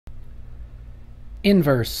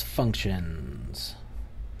Inverse functions.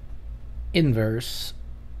 Inverse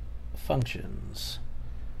functions.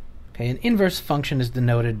 Okay, an inverse function is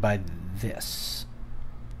denoted by this.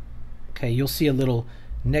 Okay, you'll see a little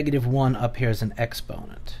 -1 up here as an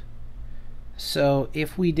exponent. So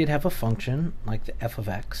if we did have a function like the f of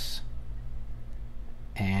x,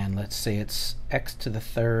 and let's say it's x to the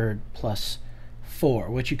third plus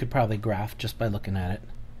 4, which you could probably graph just by looking at it,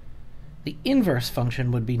 the inverse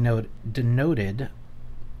function would be denoted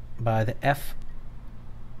by the f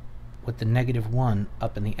with the -1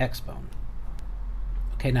 up in the exponent.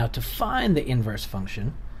 Okay, now to find the inverse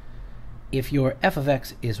function, if your f of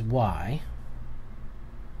x is y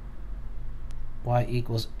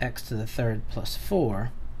equals x to the third plus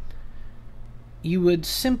 4, you would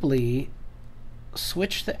simply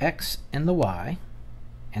switch the x and the y.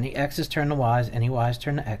 Any x's turn to y's, any y's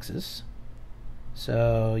turn to x's.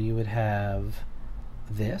 So you would have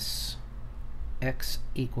this, x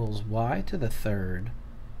equals y to the third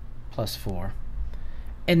plus 4.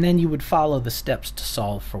 And then you would follow the steps to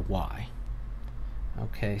solve for y.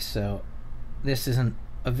 Okay, so this isn't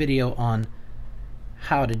a video on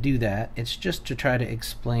how to do that. It's just to try to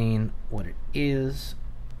explain what it is.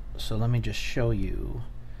 So let me just show you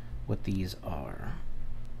what these are.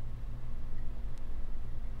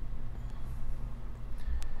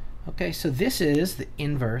 Okay, so this is the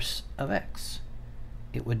inverse of x.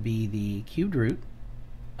 It would be the cubed root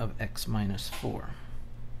of x minus 4.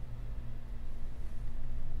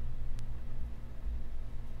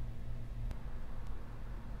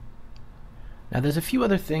 Now there's a few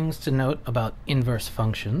other things to note about inverse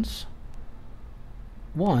functions.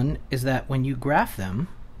 One is that when you graph them,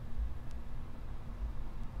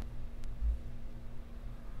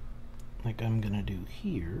 like I'm going to do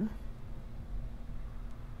here,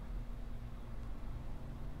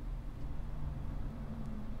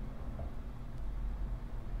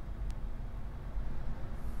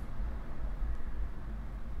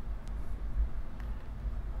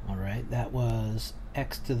 that was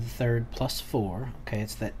x to the third plus 4. Okay,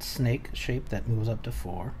 it's that snake shape that moves up to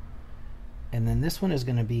 4. And then this one is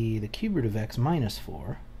going to be the cube root of x minus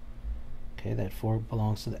 4. Okay, that 4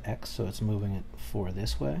 belongs to the x, so it's moving it 4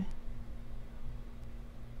 this way.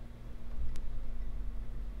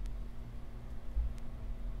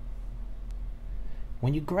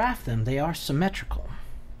 When you graph them, they are symmetrical.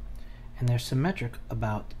 And they're symmetric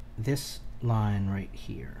about this line right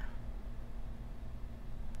here.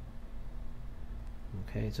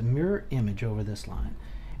 Okay, it's a mirror image over this line.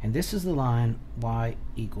 And this is the line y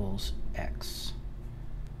equals x.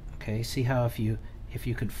 Okay, see how if you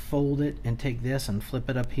could fold it and take this and flip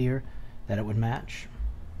it up here, that it would match?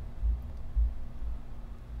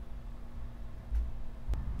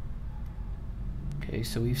 Okay,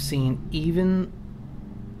 so we've seen even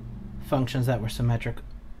functions that were symmetric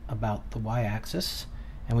about the y-axis,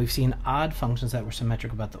 and we've seen odd functions that were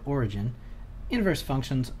symmetric about the origin. Inverse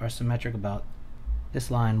functions are symmetric about this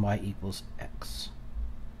line y equals x.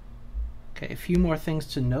 Okay, a few more things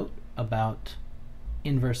to note about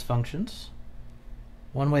inverse functions.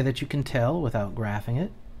 One way that you can tell without graphing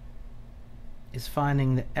it is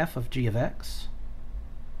finding the f of g of x,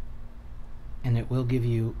 and it will give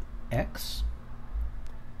you x,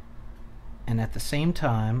 and at the same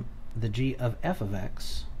time the g of f of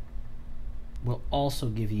x will also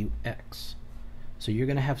give you x. So you're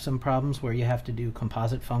going to have some problems where you have to do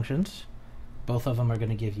composite functions. Both of them are going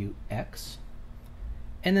to give you x.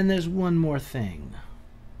 And then there's one more thing.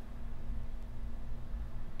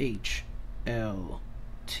 HLT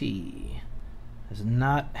is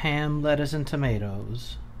not ham, lettuce, and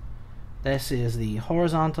tomatoes. This is the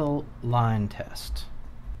horizontal line test.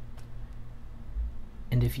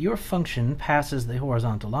 And if your function passes the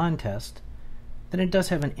horizontal line test, then it does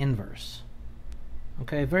have an inverse.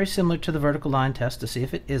 Okay, very similar to the vertical line test to see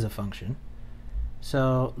if it is a function.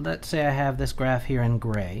 So let's say I have this graph here in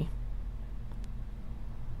gray.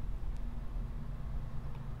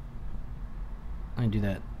 Let me do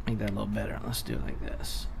that, make that a little better. Let's do it like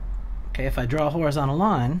this. Okay, if I draw a horizontal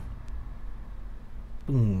line,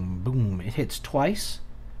 boom, boom, it hits twice.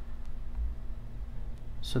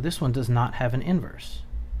 So this one does not have an inverse.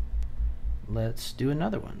 Let's do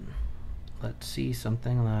another one. Let's see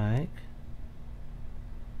something like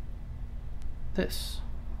this.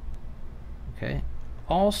 Okay,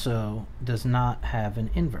 also does not have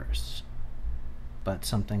an inverse, but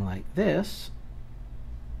something like this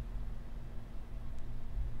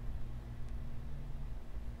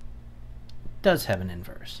does have an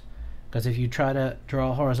inverse, because if you try to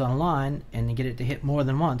draw a horizontal line and you get it to hit more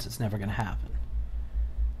than once, it's never going to happen.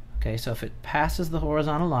 Okay, so if it passes the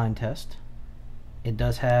horizontal line test, it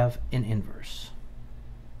does have an inverse.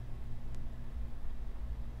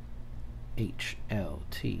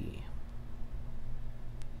 HLT.